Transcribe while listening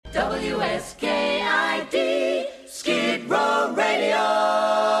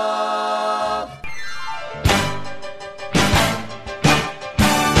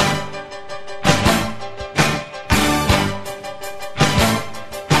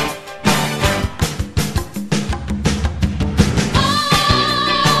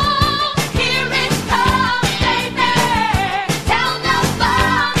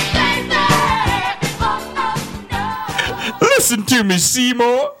hear me,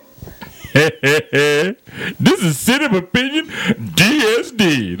 Seymour? This is Cinema Opinion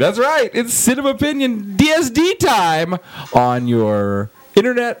DSD. That's right. It's Cinema Opinion DSD time on your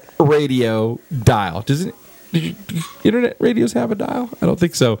internet radio dial. Did internet radios have a dial? I don't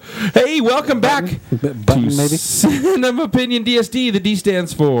think so. Hey, welcome back Button, to maybe? Cinema Opinion DSD. The D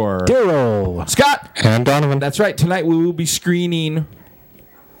stands for Daryl. Scott. And Donovan. That's right. Tonight we will be screening.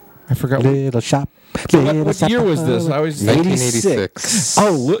 I forgot Little shop. what year was this. I was 1986.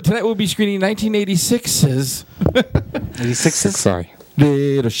 Tonight we'll be screening 1986's 86. Sorry.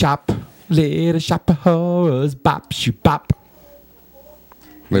 Little Shop of Horrors, bop, shoot, bop.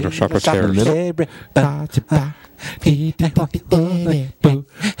 Little Shop of Terrors.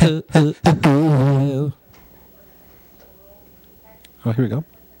 Oh, here we go.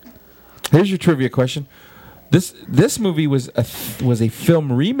 Here's your trivia question. This movie was a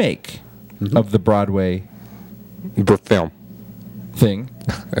film remake of the Broadway Film. thing.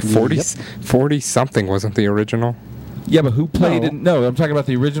 40 something wasn't the original. Yeah, but who played No. it? No, I'm talking about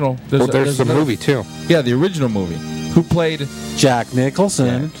the original. There's the another- movie too. Yeah, the original movie. Who played? Jack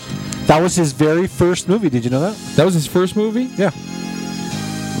Nicholson. That was his very first movie. Did you know that? That was his first movie? Yeah.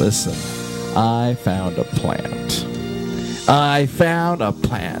 Listen, I found a plant.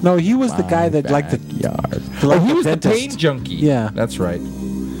 No, he was the guy that liked the yard. like he the was dentist. the pain junkie. Yeah. That's right.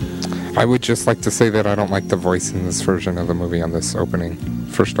 I would just like to say that I don't like the voice in this version of the movie on this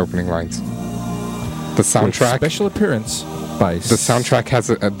first opening lines. The With soundtrack. special appearance by The soundtrack has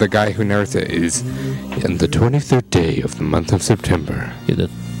the guy who narrates it is in the 23rd day of the month of September.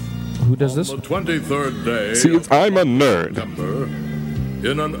 Who does this? The 23rd day See, of I'm a nerd. September,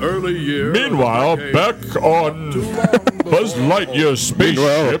 in an early year. Meanwhile, back on Buzz Lightyear's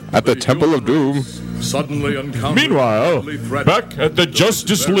Meanwhile, spaceship. at the Temple of Doom. Suddenly encountered Meanwhile, a deadly threat back at the to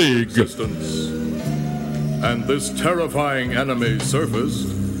Justice its very League. existence. And this terrifying enemy surfaced,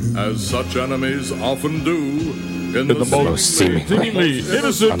 as such enemies often do, in the most seemingly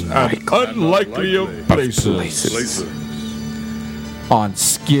innocent and unlikely of places. On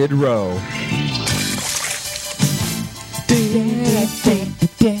Skid Row.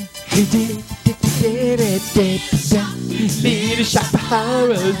 Little Shop of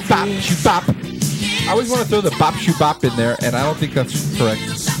Horrors, bop, shoot, bop. I always want to throw the bop, shoot, bop in there, and I don't think that's correct.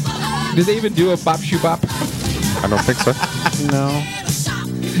 Did they even do a bop, shoot, bop? I don't think so. No.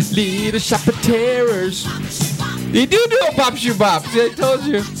 Little Shop of Terrors. They do a bop, shoot, bop. See, I told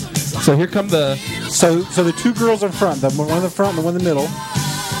you. So here come the... So the two girls in front, the one in the front and the one in the middle,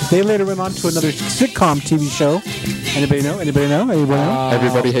 they later went on to another sitcom TV show. Anybody know? Anybody know? Anybody know?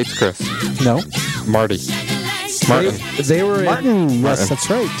 Everybody hates Chris. No. Marty. Martin. They were Martin. Yes, Martin. that's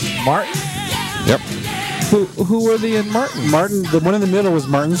right. in... Martin? Yep. Who were they in Martin? Martin. The one in the middle was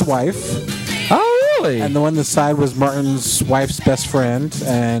Martin's wife, Oh, really? and the one on the side was Martin's wife's best friend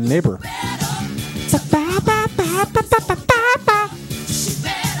and neighbor.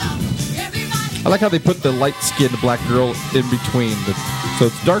 I like how they put the light-skinned black girl in between. So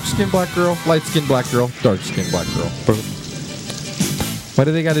it's dark-skinned black girl, light-skinned black girl, dark-skinned black girl. Why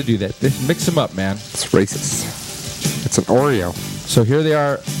do they got to do that? They mix them up, man. It's racist. It's an Oreo. So here they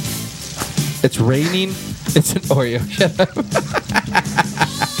are. It's raining. It's an Oreo. Shut up.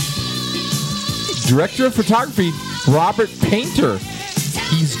 Director of photography, Robert Painter.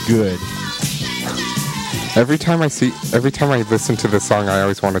 He's good. Every time I listen to this song, I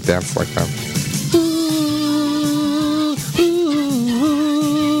always want to dance like them.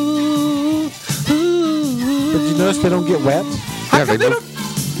 But did you notice they don't get wet? Yeah,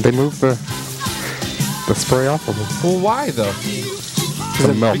 they move the spray off of them. Well, why though?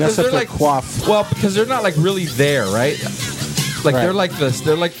 The milk. Mess up they're their like coif. Well, because they're not like really there, right? Like Right. they're like the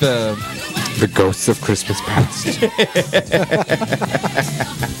The ghosts of Christmas past.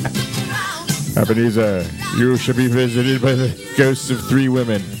 Ebenezer, you should be visited by the ghosts of 3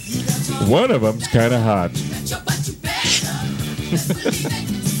 women. One of them's kind of hot.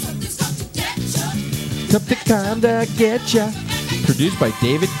 Something kinda get ya. Produced by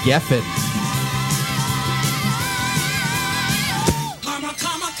David Geffen.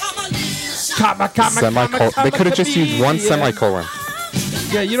 Semicolon. They could have just used one semicolon.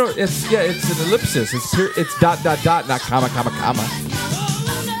 Yeah, you know, it's an ellipsis. It's dot, not comma.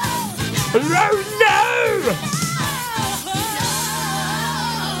 Oh, no!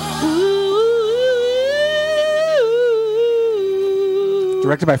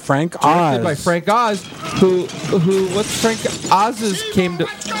 Directed by Frank Oz. Directed by Frank Oz, who what's Frank Oz's claim to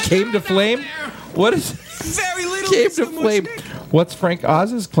flame? What is claim to flame? What's Frank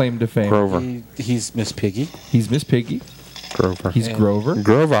Oz's claim to fame? Grover. He's Miss Piggy, He's Miss Piggy. Grover. He's Grover.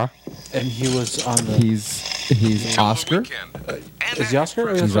 Grover. and he was on the. He's He's Oscar. Is he Oscar?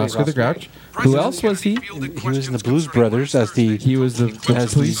 Or He's Oscar the Grouch. Who else was he? He was in the Blues Brothers as the. He was the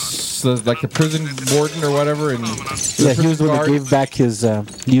As police, like the prison warden or whatever. And Yeah, he was the one that guard. gave back his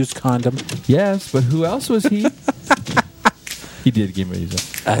used condom. Yes, but who else was he? He did give me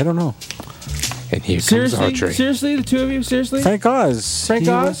his. I don't know. And here comes Seriously, Audrey. seriously, the two of you, seriously. Frank Oz. Frank He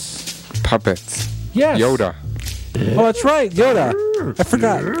Oz? was- Puppets. Yes. Yoda. Oh, that's right, Yoda. I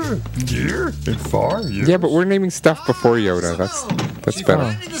forgot. Yeah, but we're naming stuff before Yoda. That's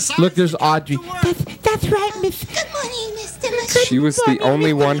better. Look, there's Audrey. That's right, Miss. Good morning, Mr. She was the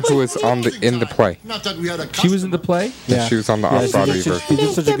only one who was in the play. Not that we had a She was in the play. Yeah, She was on the Yeah, off-Broadway she did, version. she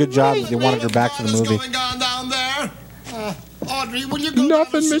did such a good job that they wanted her back for the movie. What's going on down there? Audrey, will you go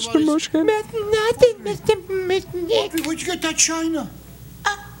Nothing, down and see Mr. what Mushkin. Nothing, Mr. Audrey, where'd you get that china?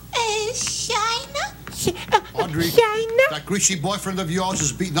 China? Audrey, China? that greasy boyfriend of yours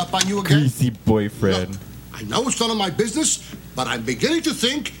is beating up on you again? Greasy boyfriend. Look, I know it's none of my business, but I'm beginning to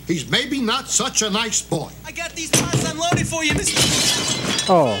think he's maybe not such a nice boy. I got these pots unloaded for you, Mr.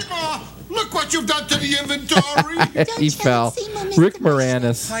 Oh, Oh, look what you've done to the inventory. He fell. Rick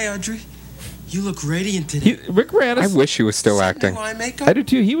Moranis. Hi, Audrey. You look radiant today. Rick I Moranis. wish he was still acting. Eye makeup? I do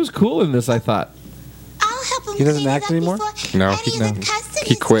too. He was cool in this, I thought. I'll help him He doesn't clean it act up anymore? before No, any he of the no. customers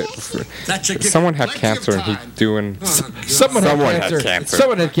He quit. get That should give Someone you had plenty of cancer and he's time. doing. Someone Someone had had cancer. cancer.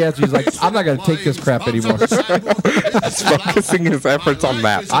 Someone had cancer. He's like, I'm not going to take this crap anymore. Focusing his efforts on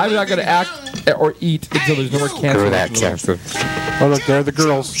that. I'm not going to act or eat until there's no more cancer. Screw that left in the world. cancer. oh look, there are the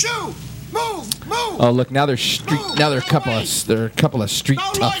girls. Shoo! Move! Move! Oh, look, now they're street. Now they're a couple of street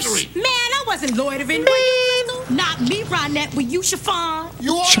No toughs. loitering! Man, I wasn't loitering. Were you, Crystal? Not me, Ronette. Were you, Chiffon?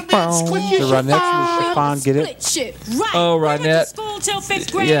 You ought to be Chiffon. squeaky. The Ronettes and the Chiffon, get it? Split shit. Right. Oh, We went to Ronette. school till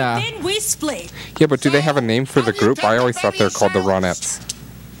 5th grade, Yeah. then we split. Yeah, but do they have a name for the group? I always thought they were called the Ronettes.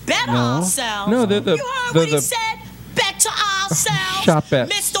 Better ourselves. No, they're the- You heard they're what he the- said? Better ourselves. Shopettes.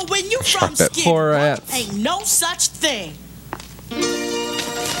 Mister, when you from Shopettes. Skid Row, Florettes. ain't no such thing. And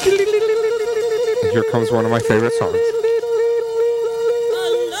here comes one of my favorite songs.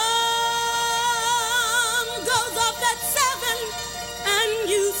 Alarm goes off at 7 and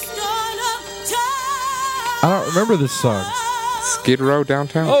you start up I don't remember this song. Skid Row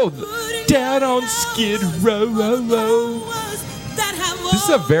downtown. Oh, down on Skid Row. This is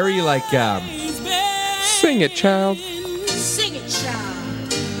a very like Sing it, child. Sing it, child.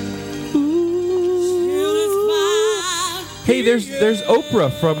 hey, there's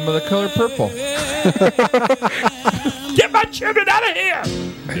Oprah from The Color Purple. Get my children out of here!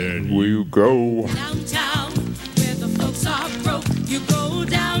 There you go. Downtown, where the folks are broke. You go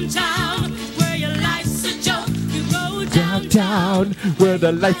downtown, where your life's a joke. You go Downtown, where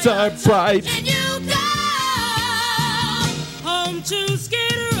the lights are bright. and you go home to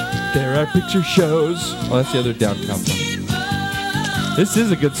Skid Row. There are picture shows. Oh, that's the other downtown song. Skid Row. This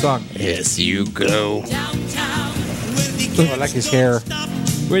is a good song. Yes, you go. Downtown, Oh, I like his hair.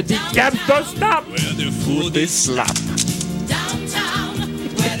 Where the cabs don't stop. They slap. downtown,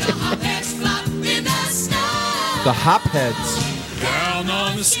 where the hopheads flop in the snow. The Hopheads.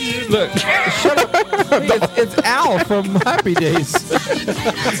 Look, shut up. Hey, it's Al from Happy Days.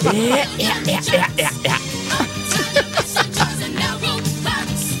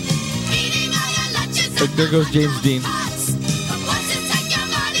 Look, there goes James Dean.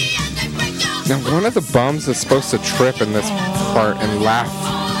 Now, one of the bums is supposed to trip in this part and laugh,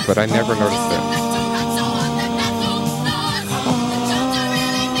 but I never noticed it.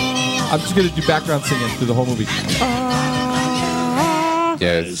 I'm just going to do background singing through the whole movie.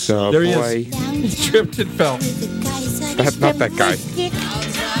 Yes, There he boy. is. He tripped and fell. That's not that guy.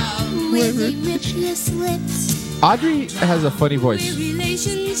 Audrey has a funny voice.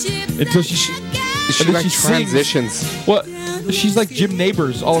 Until she She then like she sings. transitions. What? She's like Jim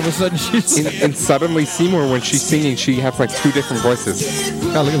Neighbors. All of a sudden, she's. In Suddenly Seymour, when she's singing, she has like two different voices.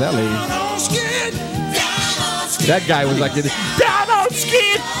 God, look at that lady. That guy was like, down on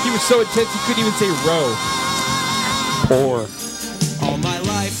skid. He was so intense he couldn't even say row. Poor. All my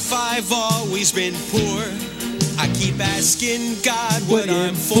life I've always been poor. I keep asking God what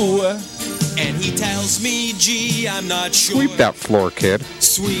I'm for. And he tells me, gee, I'm not sure. Sweep that floor, kid.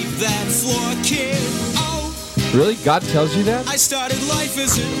 Sweep that floor, kid. Oh, Really? God tells you that? I started life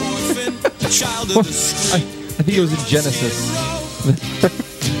as an orphan, a child of I the street. think it was in Genesis.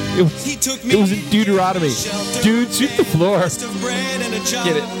 He took It was in Deuteronomy. Dude, sweep the floor. Of bread and a job.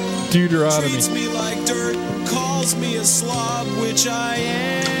 Get it? Deuteronomy. Treats me like dirt, calls me a slob, which I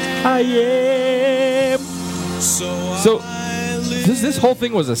am. I am. So, I live this whole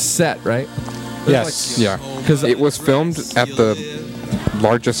thing was a set, right? Yes. Yeah, 'Cause it was filmed at the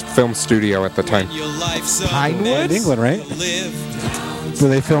largest film studio at the time. Your life's a Pinewood? In England, right? live. Where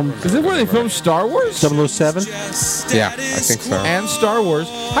they filmed Is it where they filmed Star Wars? 007? Yeah, I think so. And Star Wars.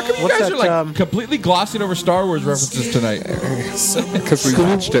 How come you What's guys that, are like completely glossing over Star Wars references tonight? Because we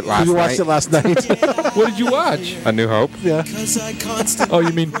watched it last We watched night. it last night. What did you watch? A New Hope. Yeah. Oh,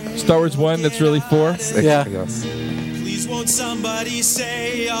 you mean Star Wars 1 that's really 4? Yeah. Yes. Please won't somebody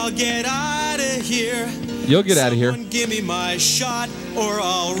say I'll get out of here. You'll get out of here. Someone give me my shot or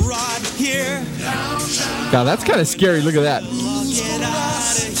I'll rot here. God, that's kind of scary. Look at that. I'll get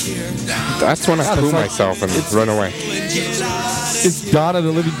out of here. That's when I God, poo it's like- myself and run away. Get out of It's Dawn of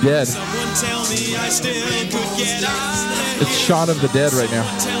the Living Dead. Someone tell me I still could get out of It's Shaun of the Dead right now.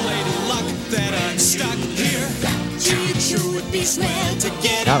 Tell Lady Luck that I'm stuck here. Gee, it sure would be swell to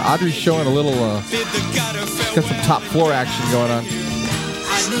get God, Audrey's showing a little, Bid the gutter fell got some top floor action going on.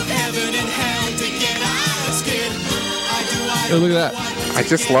 I'd move heaven and hell to get out of skid. Oh, look at that. I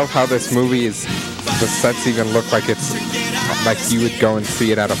just love how this movie is. The sets even look like it's like you would go and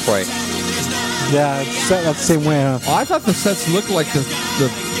see it at a play. Yeah, it's set up the same way, huh? Oh, I thought the sets looked like the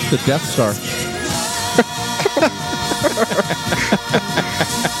Death Star.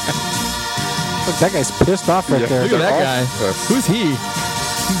 Look, that guy's pissed off right Yeah. there. Look at that all guy. this. Who's he?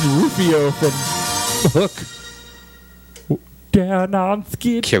 He's Rufio from Hook. Down on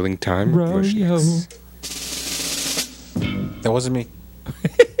Skid Killing Time. Row. Mushnicks. That wasn't me.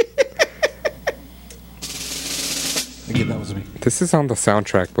 Again, that wasn't me. This is on the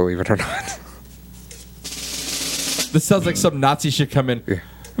soundtrack, believe it or not. This sounds like some Nazi should come in. Yeah.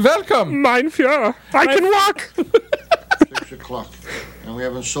 Welcome. Mein Führer, I can walk. 6 o'clock, and we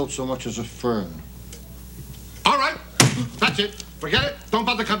haven't sold so much as a fern. All right, that's it. Forget it. Don't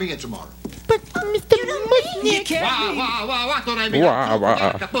bother coming in tomorrow. But Mr. Mushnick, What don't I mean? Wah,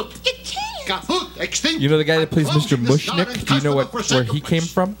 wah. Kaput. you can't. Kaput. Extinct. You know the guy that plays Mr. Closing this garden Mushnick? Do you know customer for where he came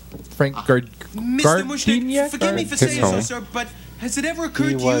sacrifice. from? Frank Mr. Mushnick, Gardenia? forgive me for His saying so, home. sir, but has it ever occurred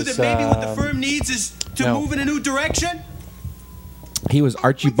He to you was, that maybe what the firm needs is to no. move in a new direction? He was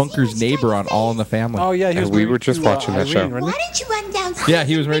Archie Bunker's neighbor on All in the Family. Oh, yeah, he was And we married were just to, watching that Irene, show. wasn't Why he? don't you run downstairs? Yeah,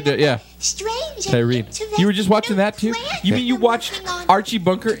 he was married to, yeah. Strange. Tyreen. You were just watching that too? You mean you watched Archie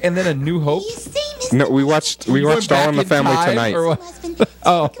Bunker and then A New Hope? You see, Mr. No, we watched You went All back in the Family time, tonight. or what? Husband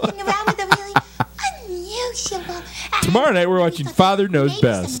Oh. going around with a really unusual. Tomorrow night we're watching Father Knows Maybe some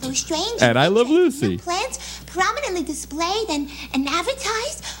of Best. those strange And I Love interesting Lucy. Plants prominently displayed and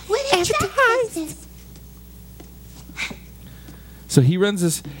advertised with a track business. So he runs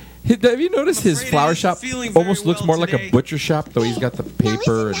this. Have you noticed his afraid I flower isn't shop feeling very almost looks well more like a today. butcher shop, though he's got the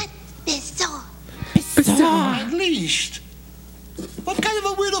paper Now, and. isn't that bizarre? At least. What kind of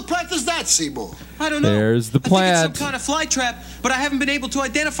a weirdo plant is that, Seymour? I don't know. There's the I think plant. it's some kind of fly trap, but I haven't been able to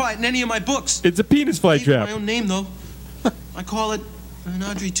identify it in any of my books. It's a penis fly Even my own name, though. I call it an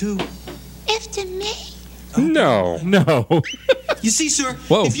Audrey 2. After me? No. No. You see, sir,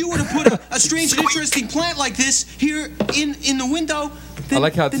 Whoa. if you were to put a strange and interesting plant like this here in the window, then, I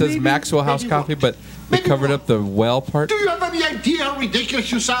like how it then says maybe- Maxwell House Coffee, but they covered up the well part. Do you have any idea how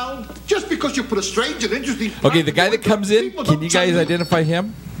ridiculous you sound? Just because you put a strange and interesting. Okay, the guy that comes in, can you guys identify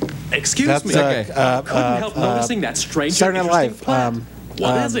him? Excuse That's me. Okay. Couldn't help noticing that strange and Saturday Night interesting Live. plant.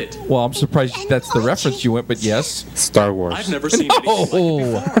 What is it? Well, I'm surprised that's the reference you went, but yes. Star Wars. I've never seen anything like it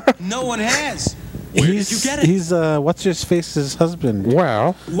Oh, before. No one has. Where did you get it? He's what's his face's husband?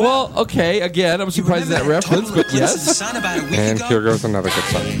 Well, well, okay. Again, I'm surprised at that reference, but yes. Son about a week and ago, here goes another good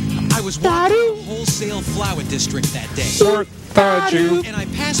song. I was walking in the wholesale flower district that day. Thought you And I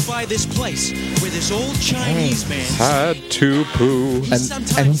passed by this place where this old Chinese man had to poo.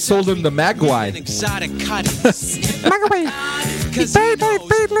 And he sold him the Magwai. exotic cuttings. Because he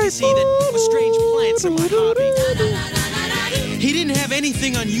knows, you see, that strange plants are my hobby. He didn't have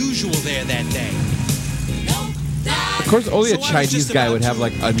anything unusual there that day. Of course, only a So I was Chinese just guy about would have to,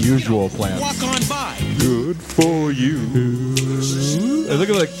 like unusual plans. Walk on by. Good for you. And look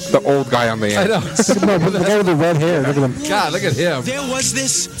at like The old guy on the I end. know. The guy with the red hair. Look at him. God, look at him. There was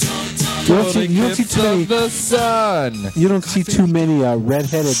this You don't see Eclipse too many. of the sun. You don't see too many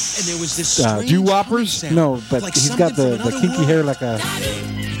redheaded. and there was this Uh, strange doo-woppers? humming sound, No, but like he's something got the from another kinky world. hair like a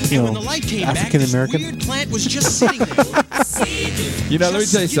And when the light came back, African this American. weird plant was just sitting there. You know, let me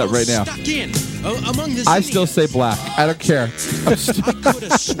tell you something right now. Stuck in, among this I still say Indians. black. I don't care. I'm st- I could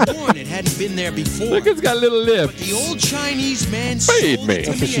have sworn it hadn't been there before. Look, it's got little But lips. the old Chinese man Feed sold me. it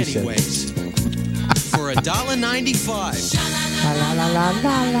to That's what me she said. anyways. For $1.95.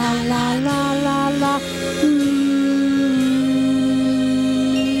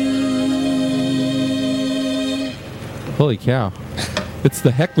 Holy cow. It's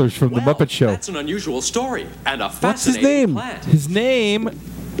the hecklers from the Muppet Show. That's an unusual story and a What's his fascinating name? plant. His name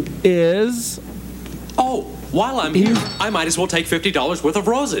is. Oh, while I'm here, I might as well take $50 worth of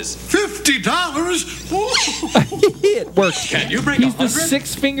roses. $50? It worked. Can you bring He's the 100?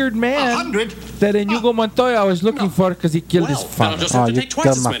 six-fingered man 100? that Inigo Montoya was looking for because he killed his Well, then I'll father. just have to take twice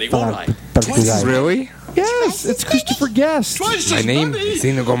as many, won't I? Really? Yes, it's Christopher Guest. Twice My as name many? is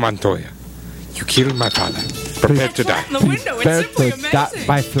Inigo Montoya. You killed my father. Prepare to die. In the window, it's Better simply to die amazing.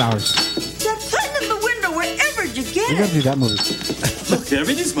 by flowers. That plant in the window, wherever you get We gotta it. do that movie. Look, there it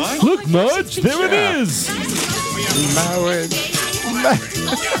is, Mike. Look, Mudge, there it is.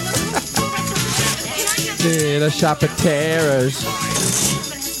 In a shop of terrors.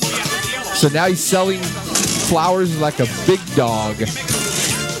 So now he's selling flowers like a big dog. I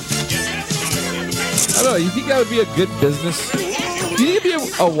don't know. You think that would be a good business? Do you think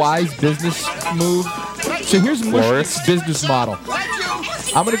it'd be a wise business move? So here's Mushnick's business model.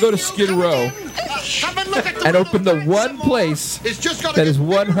 I'm going to go to Skid Row and open the one place that is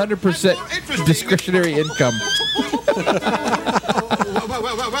 100% discretionary income.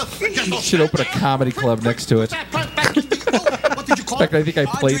 Well, Should open a comedy club next to it. what did you call In fact, I think I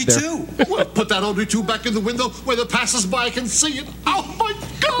played there. Well, put that Audrey 2 back in the window where the passers-by can see it. Oh, my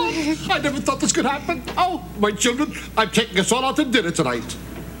God! I never thought this could happen. Oh, my children, I'm taking us all out to dinner tonight.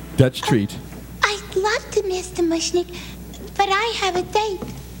 Dutch treat. I'd love to, Mr. Mushnick, but I have a date.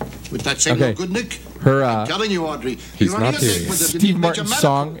 With that same Okay. no good Nick? Her, I'm telling you, Audrey. He's you're not on a here date yet. with him. You Steve need to Martin's make a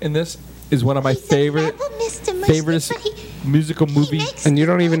song in this is one of my He's a favorite, rebel, Mr. Mushnick, favoriteest but he musical movie. makes And you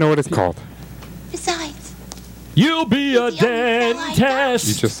don't even know what it's called. Besides, You'll be a He's the only fella I got. You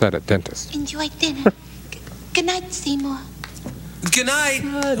dentist. just said a dentist. enjoy dinner. Good night, Seymour. Good night,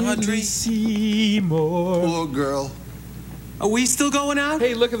 Audrey. Seymour. Poor girl. Are we still going out?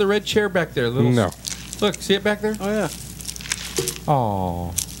 Hey, look at the red chair back there. Little. No. Look, see it back there? Oh yeah.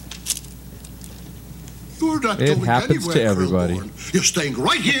 Oh. You're not It going happens anywhere, to everybody. Krillborn. You're staying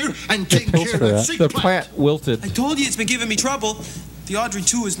right here and taking care of that sick The plant. plant wilted. I told you it's been giving me trouble. The Audrey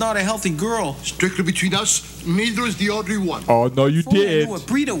 2 is not a healthy girl. Strictly between us, neither is the Audrey 1. Oh, no, you Before I did. knew what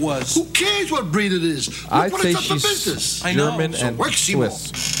breed it was. Who cares what breed it is? Look I'd what say it's done for she's business. I know. German So and work, Seymour.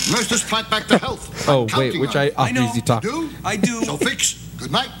 Swiss. Nurse this plant back to health. Oh, I'm wait, counting which on you. I know. easy talk. Do? I do. So fix.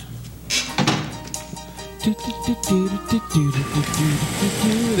 Good night.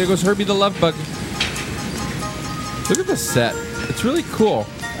 There goes Herbie the Love Bug. Look at the set. It's really cool,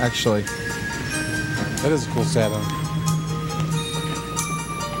 actually. That is a cool set.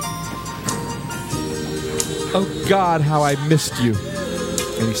 Oh God, how I missed you.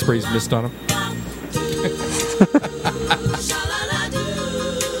 And he sprays mist on him.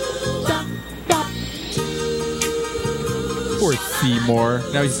 Poor Seymour.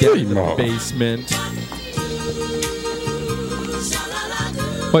 Now he's down in the Seymour. basement.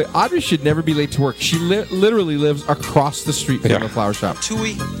 Boy, Audrey should never be late to work. She literally lives across the street from Yeah. the flower shop.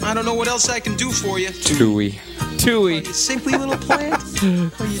 Tui, I don't know what else I can do for you. Tui. Tui, You simply little plant?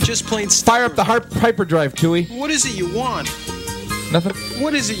 Or you just plain fire up the hyperdrive, Tui. What is it you want? Nothing.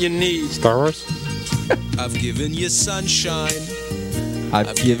 What is it you need? Star Wars? I've given you sunshine.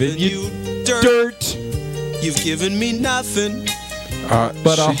 I've given you dirt. dirt. You've given me nothing.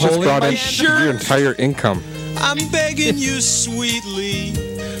 But a she just hole in brought my in shirt. your entire income. I'm begging you sweetly.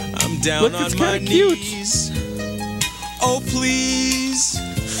 I'm down Look, on it's my kinda cute. knees. Oh, please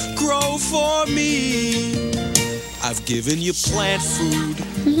grow for me. I've given you plant food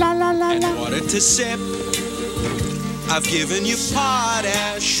and water to sip. I've given you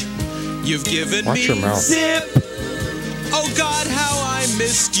potash. You've given Watch me your mouth. Zip. Oh God, how I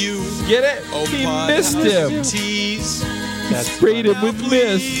missed you. Get it? Oh, He pod, missed how him. you tease. Sprayed him Now with mist.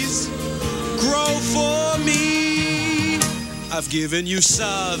 please grow for me. I've given you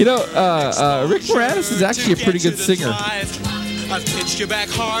some. You know, Rick Moranis is actually a pretty good singer. I've pitched you back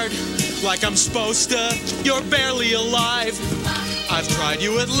hard like I'm supposed to. You're barely alive. I've tried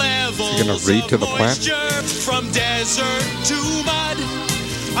you at levels You gonna read to the of plant? moisture from desert to mud.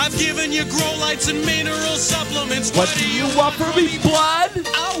 I've given you grow lights and mineral supplements. What do you want from me, blood?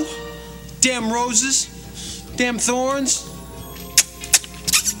 Ow! Damn roses. Damn thorns.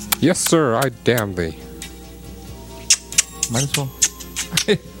 Yes, sir, I damn thee. Might as well.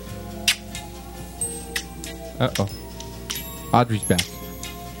 Uh-oh. Audrey's back.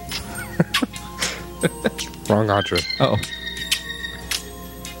 Wrong Audrey. Uh-oh.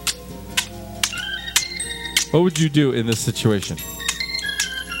 What would you do in this situation?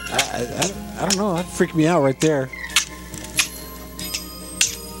 I don't know. That freaked me out right there.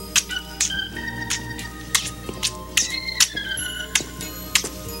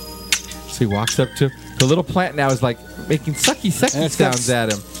 he walks up to the little plant now is like making sucky And it's got sounds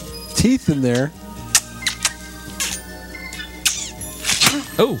at him. Teeth in there.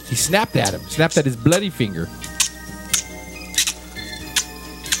 Oh, he snapped at him. Snapped at his bloody finger.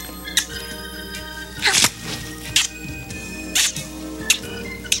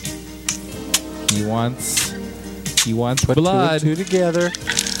 He wants Put blood. two and two together.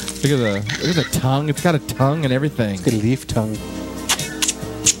 Look at the tongue. It's got a tongue and everything. It's got a leaf tongue.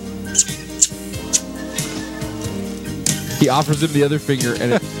 He offers him the other finger,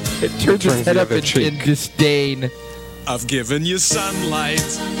 and it turns his head the up other in cheek. disdain. I've given you sunlight.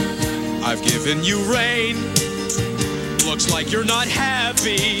 I've given you rain. Looks like you're not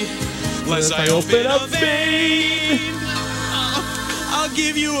happy. Unless I open a vein. I'll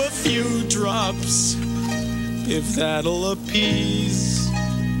give you a few drops. If that'll appease.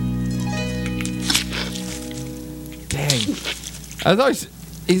 Dang. I was always,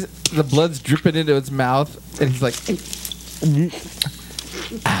 the blood's dripping into its mouth, and he's like,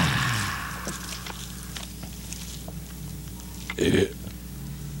 Idiot.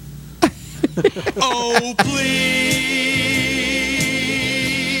 Oh, please.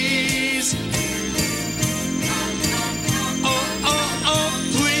 Oh,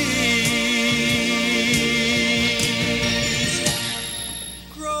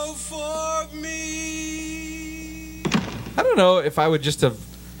 please. Grow for me. I don't know if I would just have,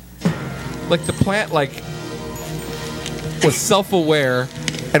 like the plant, like was self-aware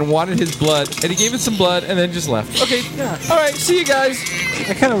and wanted his blood, and he gave it some blood and then just left. Okay, Yeah. all right, see you guys.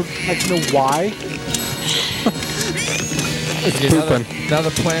 I kind of like to know why. Okay, now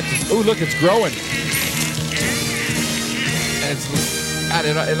the plant is, oh look, it's growing. And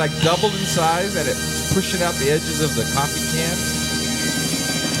it like doubled in size, and it's pushing out the edges of the coffee can.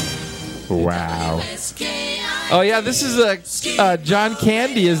 Wow. Oh yeah, this is John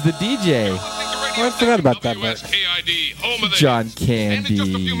Candy is the DJ. Oh, I forgot about that part. WSKID, home of the John hits. And in just a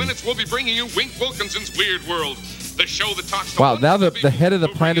few Candy. minutes, we'll be bringing you Wink Wilkinson's Weird World, the show that talks to Wow, one now of the head of the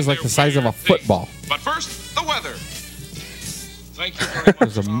who plant is bring like you the size of a their weird football. things. But first, the weather. Thank you very much,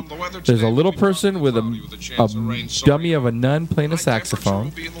 There's a Tom. The weather there's a today little will be person with cloudy with a chance of rain a soaring. dummy of a nun playing a Night temperature saxophone,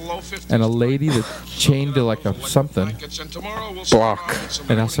 will be in the low 50s. and a lady that's chained to like a something. Blankets, and tomorrow we'll Block. sit around with some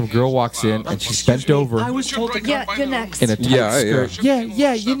And now some girl walks in, and she's bent over I was told to Yeah, you're next. in a tight Yeah, skirt.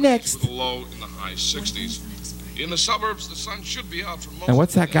 Yeah, you're next. With a low in the high 60s. In the suburbs, the sun should be out for most And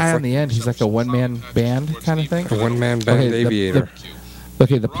what's of that the guy day. on the end? He's like a one-man band kind of thing. A one-man band Okay, aviator.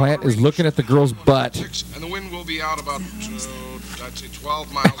 Okay, the plant is looking at the girl's butt. And the wind will be out about, I'd say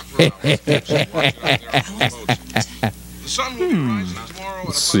 12 miles per hour. The sun will be rising tomorrow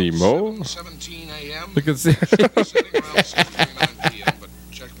at Seymour. about 7:17 a.m. Look at Setting around 6:29 p.m., but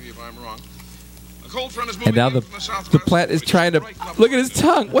check me if I'm wrong. A cold front is moving And now in the from southwest, plant is which trying to right up look at his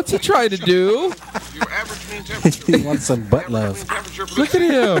tongue. What's he trying to do? Your average mean temperature. He wants some butt love. Temperature for Look at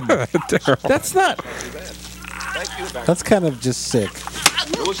him. That's not. That's kind of just sick.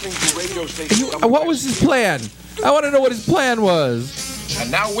 What was his plan? I want to know what his plan was. And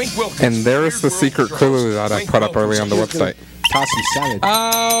now Wink Wilkins. And there is the secret clue that I put up early on the website. Toss some salad.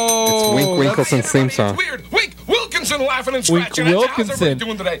 Oh, It's Wink Winkelson's theme song. Weird. Wink Wilkinson laughing and Wink scratching. How's Wilkinson. everybody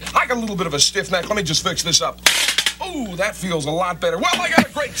doing today? I got a little bit of a stiff neck. Let me just fix this up. Oh, that feels a lot better. Well, I got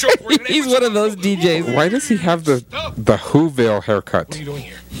a great joke for you today. He's one of those DJs. Why does he have the Whoville haircut? What are you doing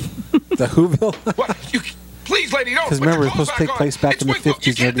here? The Whoville? What? You, please, lady, don't. 'Cause put your remember, it's clothes supposed to take back place on. back It's in the Wink Wil- 50s,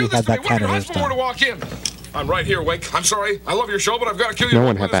 You can't nobody do this had to me. that What kind are of you hiding for hairstyle. to walk in? I'm right here, Wink. I'm sorry. I love your show, but I've got to kill you. No real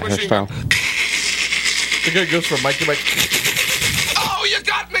one quick had that with this machine hairstyle. The guy goes from mic to mic. Oh, you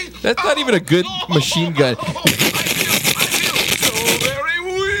got me. That's not even a good machine gun. I feel so very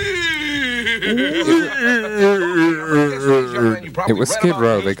weak. It was Skid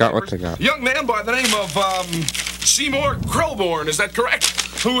Row. They got what they got. Young man by the name of Seymour Krellborn, is that correct?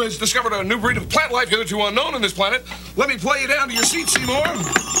 Who has discovered a new breed of plant life hitherto unknown on this planet. Let me play you down to your seat, Seymour.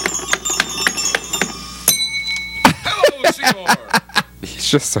 Hello, Seymour. He's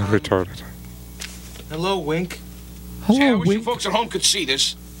just so retarded. Hello, Wink. Gee, I Hello, wish you Wink. folks at home could see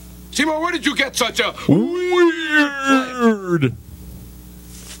this. Seymour, where did you get such a Weird.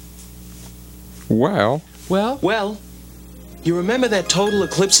 Well, Well, you remember that total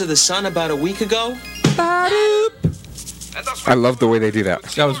eclipse of the sun about a week ago? I love the way they do that.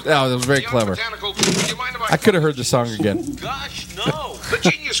 That was very clever. I could have heard the song again. Gosh, no. The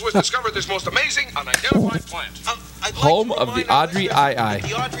genius who has discovered this most amazing unidentified plant. I'd like Home to of the remind our Audrey listeners II. that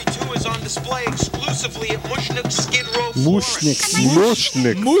the Audrey 2 is on display exclusively at Mushnick Skid Row Florist.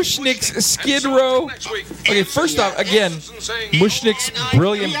 Mushnick's Skid Row. Okay, first off, again, Mushnick's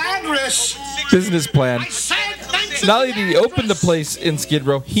brilliant business plan. Not only did he open the place in Skid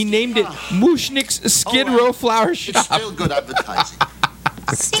Row, he named it Mushnik's Skid Row Flower It's Shop. still good advertising.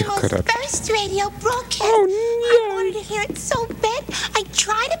 It's still Seymour's good at first radio broadcast. Oh, I wanted to hear it so bad. I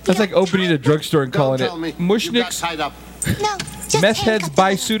tried to be That's like on opening a time. drugstore and calling Don't it tell me. You got Mushnik's tied up. No, just Meth Heads handcuffed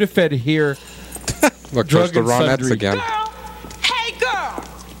by me. Sudafed here. Look, Drug there's the and Ronettes sundry. again. Hey, girl.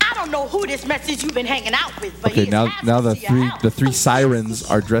 I don't know who this mess is you've been hanging out with, but Okay, he's now asking the to your house. three sirens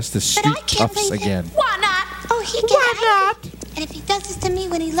are dressed as But I street can't toughs leave him. again. Why not? Oh, he got angry. And if he does this to me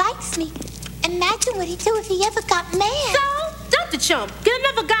when he likes me, imagine what he'd do if he ever got mad. So, dump the chump. Get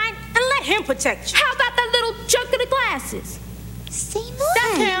another guy and let him protect you. How about that little jerk of the glasses? Seymour?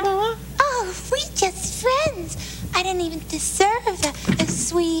 That's him. Oh, we just friends. I didn't even deserve a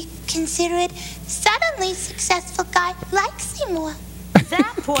sweet, considerate, suddenly successful guy like Seymour.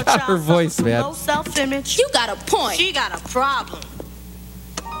 That poor God, child her voice, suffers from man. low self-image. You got a point. She got a problem.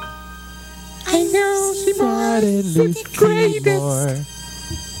 I know Seymour's the greatest.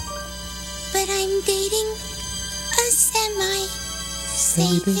 but I'm dating a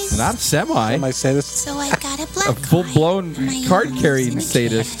semi-sadist. Not a semi. Am I say this? So I got a black A full-blown eye, my card-carrying own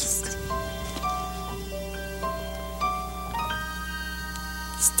sadist.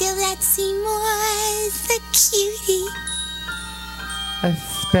 Still, that Seymour's a cutie.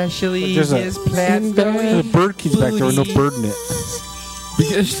 Especially There's his a plant-going bird keeps back there with no bird in it.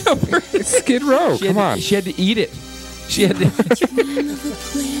 Because no bird. It's Skid Row. Come on. She had to eat it. She had to.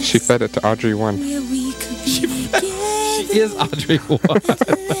 She fed it to Audrey 1. She is Audrey 1.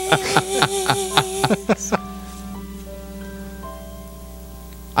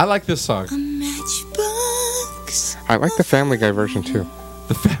 I like this song. Matchbox, I like the Family Guy version too.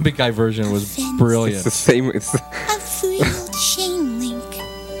 The Family Guy version was It's brilliant. the same. It's a frilled chain link,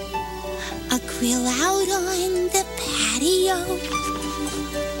 a grill out on the patio,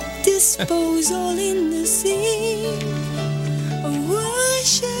 disposal in the sink, a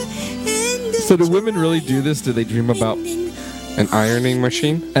washer and a So do women really do this? Do they dream about an ironing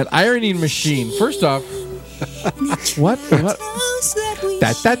machine. an ironing machine? First off, what?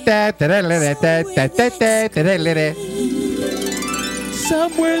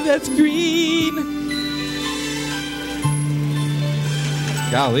 Somewhere that's green.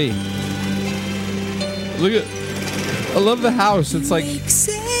 Golly. Look at. I love the house. It's like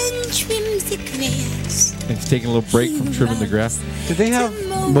trims the grass. it's taking a little break from trimming the grass. Did they have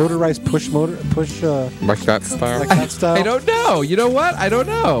motorized push? Like that style. Like that style? I don't know. You know what? I don't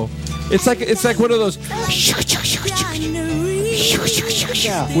know. It's like one of those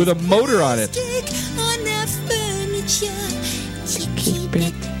Yeah. with a motor on it. On the furniture to keep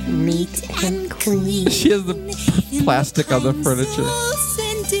it neat and clean. She has the plastic on the furniture.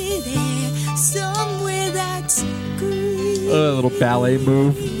 Scented air, somewhere that's green. A little ballet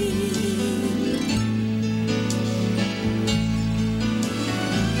move.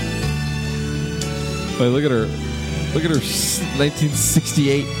 Wait, look at her. Look at her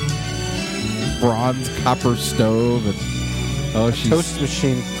 1968 bronze copper stove. And, oh, she's... Toast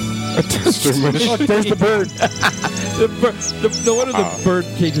machine. A toaster machine. Oh, there's the bird. No wonder the bird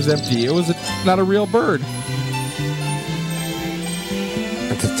cage was empty. It was not a real bird.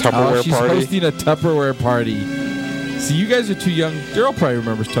 It's a Tupperware she's party. hosting a Tupperware party. See, you guys are too young. Daryl probably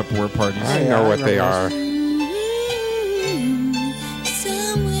remembers Tupperware parties. I know what they are.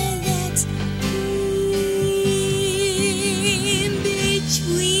 Somewhere that's green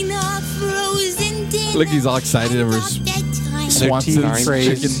between our frozen dinners. Look, he's all excited over his Swanson TV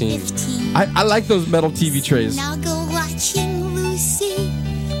trays. chicken. I like those metal TV trays. Now go watching Lucy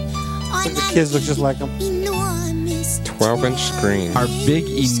on The kids look just like them. enormous 12-inch screen. Our big,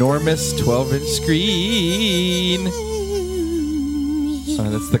 enormous 12-inch screen.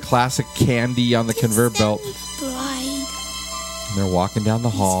 That's the classic candy on the conveyor belt. bride. And they're walking down the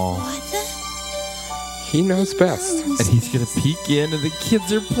hall. He knows best. And he's going to peek in, and the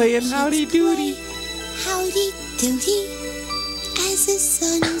kids are playing Howdy Doody. Howdy doody as the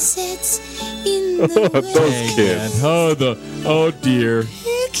sun sets in the Those west. kids. Oh dear.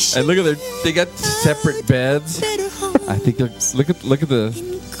 And look at they got separate beds. I think they're look at the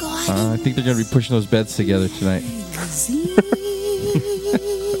I think they're going to be pushing those beds together tonight.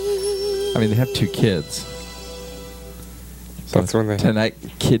 I mean, they have 2 kids. So That's when they tonight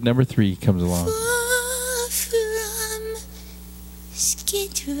kid number 3 comes along. From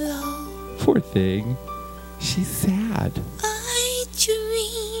Skid Row, Poor thing. She's sad. I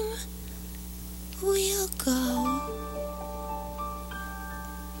dream we'll go.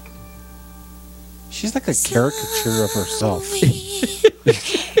 She's like a caricature of herself.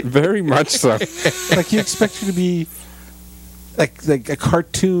 very much so. Like you expect her to be like a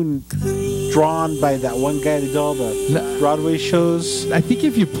cartoon drawn by that one guy that did all the Broadway shows. I think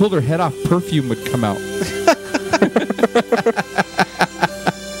if you pulled her head off, perfume would come out.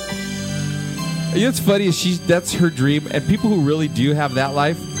 You know what's funny is that's her dream, and people who really do have that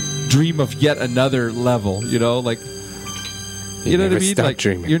life dream of yet another level. You know, like you know what I mean? Stop Like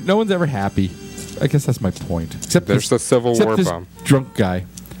dreaming. no one's ever happy. I guess that's my point. Except There's the Civil War this bum. drunk guy,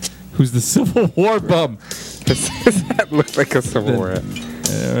 who's the Civil War bum. Does that look like a Civil War? I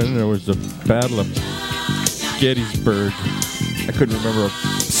don't know. It was the Battle of Gettysburg. I couldn't remember a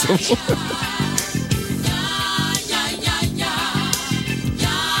Civil War.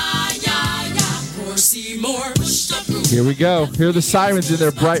 Here we go. Here are the sirens in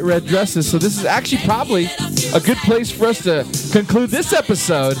their bright red dresses. So this is actually probably a good place for us to conclude this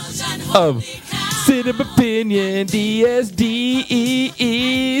episode of Cinema Opinion DSD.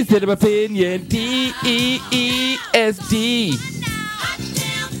 Cinema Opinion DESD.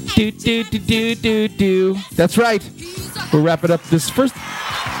 Do. That's right. We're wrapping up this first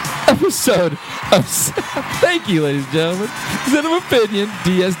episode of thank you, ladies and gentlemen, Cinema Opinion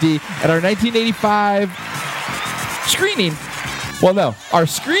DSD at our 1985 screening. Well, no, our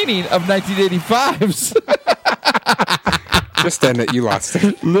screening of 1985's Just end it. You lost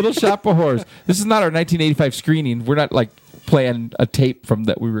it. Little Shop of Horrors. This is not our 1985 screening. We're not like playing a tape from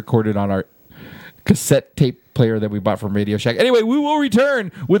that we recorded on our cassette tape player that we bought from Radio Shack. Anyway, we will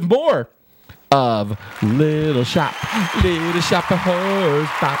return with more of Little Shop of Horrors.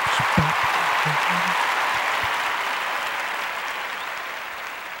 Bop, bop.